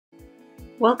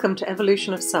Welcome to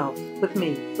Evolution of Self with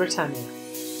me, Britannia.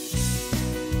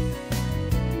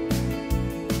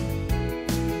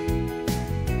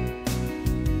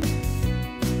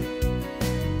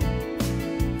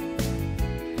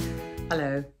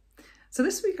 Hello. So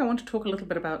this week I want to talk a little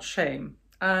bit about shame.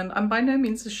 And I'm by no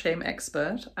means a shame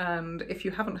expert. And if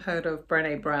you haven't heard of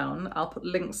Brené Brown, I'll put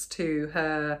links to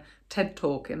her TED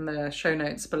Talk in the show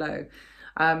notes below.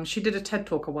 She did a TED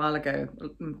Talk a while ago,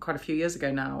 quite a few years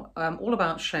ago now, all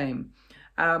about shame.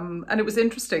 And it was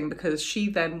interesting because she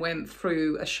then went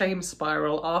through a shame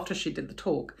spiral after she did the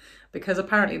talk, because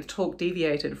apparently the talk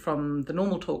deviated from the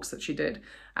normal talks that she did,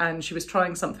 and she was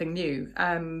trying something new,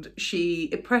 and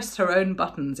it pressed her own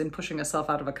buttons in pushing herself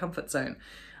out of her comfort zone.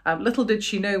 Little did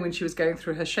she know when she was going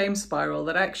through her shame spiral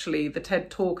that actually the TED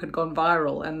Talk had gone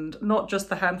viral, and not just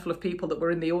the handful of people that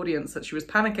were in the audience that she was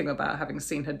panicking about having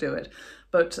seen her do it,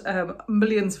 but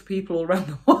millions of people all around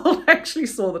the world actually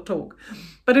saw the talk.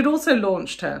 But it also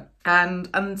launched her. And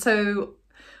so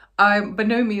I'm by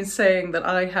no means saying that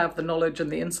I have the knowledge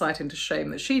and the insight into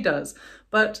shame that she does,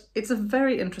 but it's a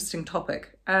very interesting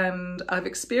topic, and I've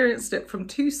experienced it from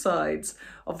two sides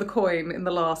of the coin in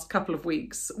the last couple of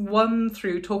weeks. One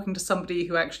through talking to somebody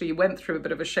who actually went through a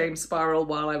bit of a shame spiral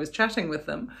while I was chatting with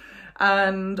them,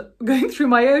 and going through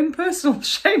my own personal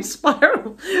shame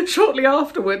spiral shortly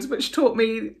afterwards, which taught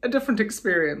me a different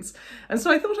experience. And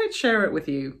so I thought I'd share it with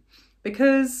you,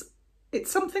 because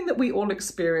it's something that we all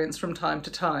experience from time to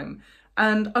time,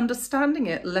 and understanding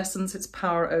it lessens its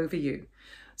power over you.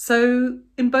 So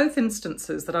in both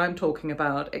instances that I'm talking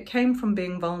about, it came from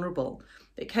being vulnerable.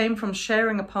 It came from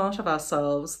sharing a part of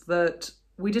ourselves that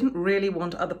we didn't really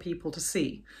want other people to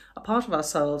see, a part of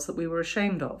ourselves that we were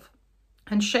ashamed of.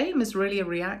 And shame is really a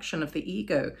reaction of the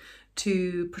ego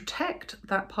to protect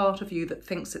that part of you that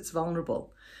thinks it's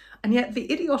vulnerable. And yet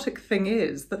the idiotic thing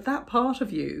is that that part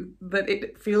of you that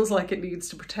it feels like it needs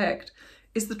to protect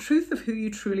is the truth of who you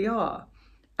truly are.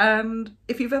 And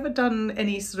if you've ever done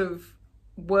any sort of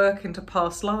work into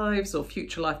past lives or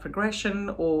future life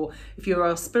progression, or if you're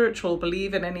a spiritual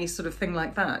believer in any sort of thing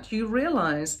like that, you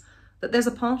realize that there's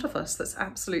a part of us that's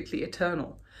absolutely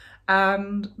eternal.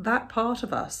 And that part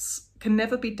of us can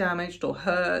never be damaged or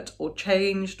hurt or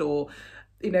changed, or,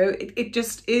 it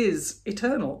just is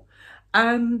eternal.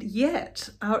 And yet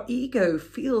our ego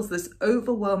feels this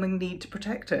overwhelming need to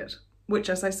protect it, which,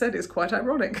 as I said, is quite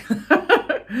ironic.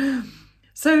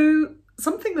 So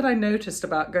something that I noticed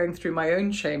about going through my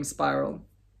own shame spiral,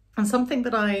 and something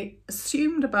that I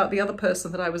assumed about the other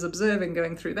person that I was observing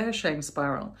going through their shame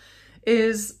spiral,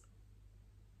 is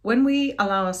when we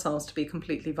allow ourselves to be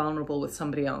completely vulnerable with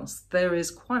somebody else, there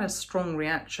is quite a strong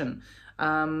reaction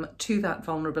to that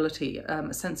vulnerability,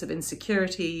 a sense of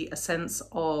insecurity, a sense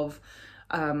of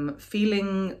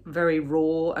feeling very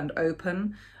raw and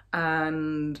open.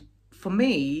 And for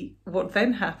me, what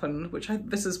then happened,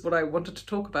 this is what I wanted to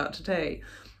talk about today,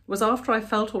 was after I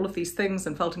felt all of these things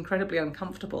and felt incredibly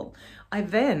uncomfortable, I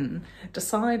then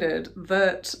decided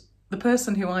that the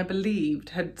person who I believed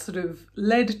had sort of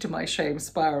led to my shame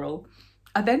spiral,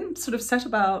 I then sort of set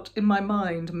about in my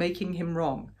mind making him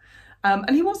wrong.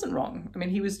 And he wasn't wrong. I mean,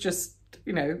 he was just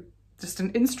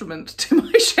an instrument to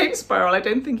my shame spiral. I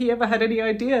don't think he ever had any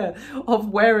idea of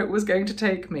where it was going to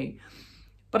take me.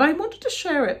 But I wanted to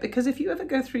share it because if you ever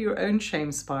go through your own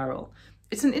shame spiral,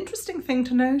 it's an interesting thing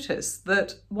to notice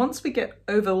that once we get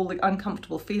over all the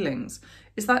uncomfortable feelings,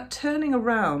 is that turning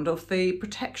around of the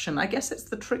protection. I guess it's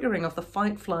the triggering of the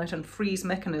fight, flight and freeze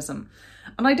mechanism.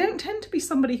 And I don't tend to be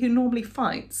somebody who normally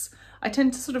fights. I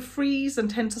tend to sort of freeze and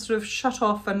tend to sort of shut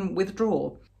off and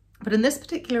withdraw. But in this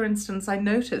particular instance, I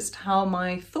noticed how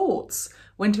my thoughts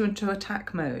went into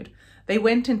attack mode. They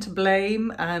went into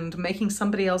blame and making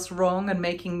somebody else wrong and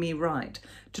making me right,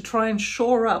 to try and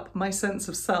shore up my sense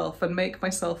of self and make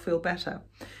myself feel better.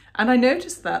 And I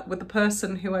noticed that with the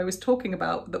person who I was talking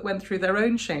about that went through their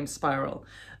own shame spiral,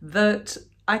 that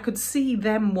I could see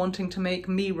them wanting to make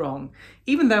me wrong,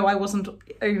 even though I wasn't,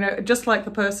 just like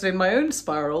the person in my own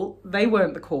spiral, they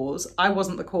weren't the cause. I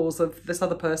wasn't the cause of this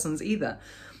other person's either.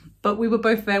 But we were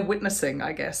both there witnessing,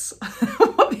 I guess,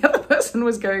 what the other person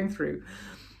was going through.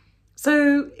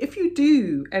 So if you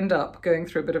do end up going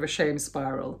through a bit of a shame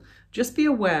spiral, just be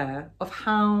aware of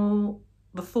how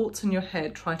the thoughts in your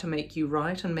head try to make you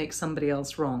right and make somebody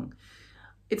else wrong.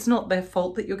 It's not their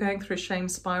fault that you're going through a shame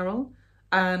spiral.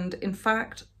 And in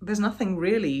fact, there's nothing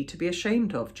really to be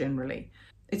ashamed of generally.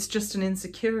 It's just an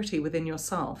insecurity within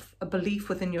yourself, a belief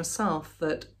within yourself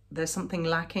that there's something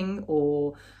lacking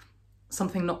or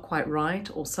something not quite right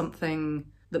or something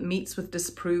that meets with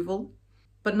disapproval.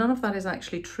 But none of that is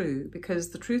actually true, because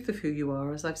the truth of who you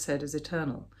are, as I've said, is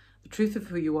eternal. The truth of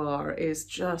who you are is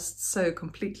just so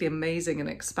completely amazing and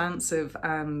expansive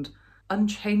and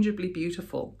unchangeably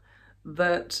beautiful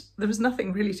that there is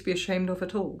nothing really to be ashamed of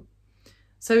at all.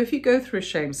 So if you go through a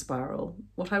shame spiral,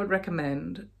 what I would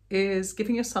recommend is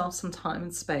giving yourself some time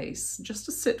and space just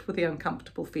to sit with the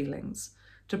uncomfortable feelings,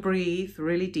 to breathe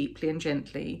really deeply and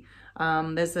gently.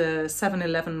 There's a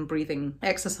 7-11 breathing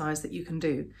exercise that you can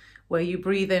do where you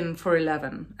breathe in for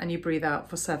 11 and you breathe out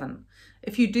for 7.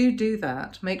 If you do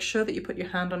that, make sure that you put your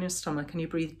hand on your stomach and you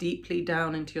breathe deeply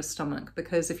down into your stomach,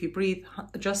 because if you breathe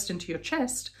just into your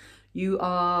chest, you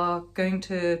are going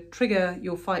to trigger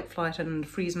your fight, flight and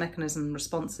freeze mechanism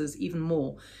responses even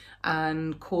more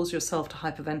and cause yourself to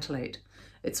hyperventilate.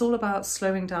 It's all about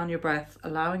slowing down your breath,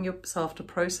 allowing yourself to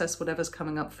process whatever's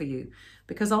coming up for you,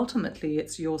 because ultimately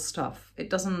it's your stuff. It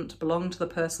doesn't belong to the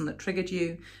person that triggered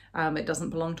you. It doesn't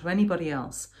belong to anybody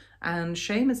else. And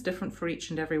shame is different for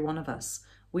each and every one of us.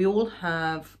 We all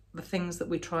have the things that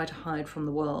we try to hide from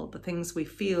the world, the things we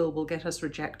feel will get us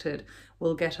rejected,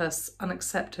 will get us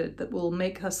unaccepted, that will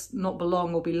make us not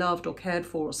belong or be loved or cared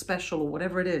for or special or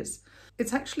whatever it is.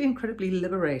 It's actually incredibly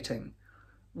liberating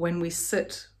when we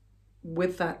sit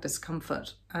with that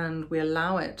discomfort and we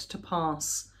allow it to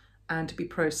pass and to be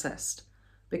processed.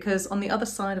 Because on the other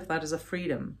side of that is a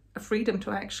freedom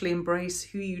to actually embrace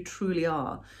who you truly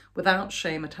are without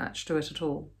shame attached to it at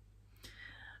all.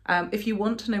 If you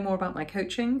want to know more about my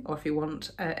coaching, or if you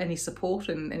want any support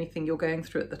in anything you're going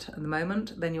through at the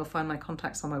moment, then you'll find my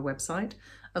contacts on my website,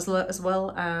 as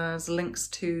well as links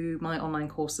to my online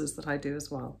courses that I do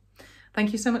as well.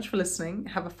 Thank you so much for listening.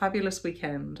 Have a fabulous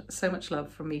weekend. So much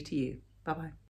love from me to you. Bye-bye.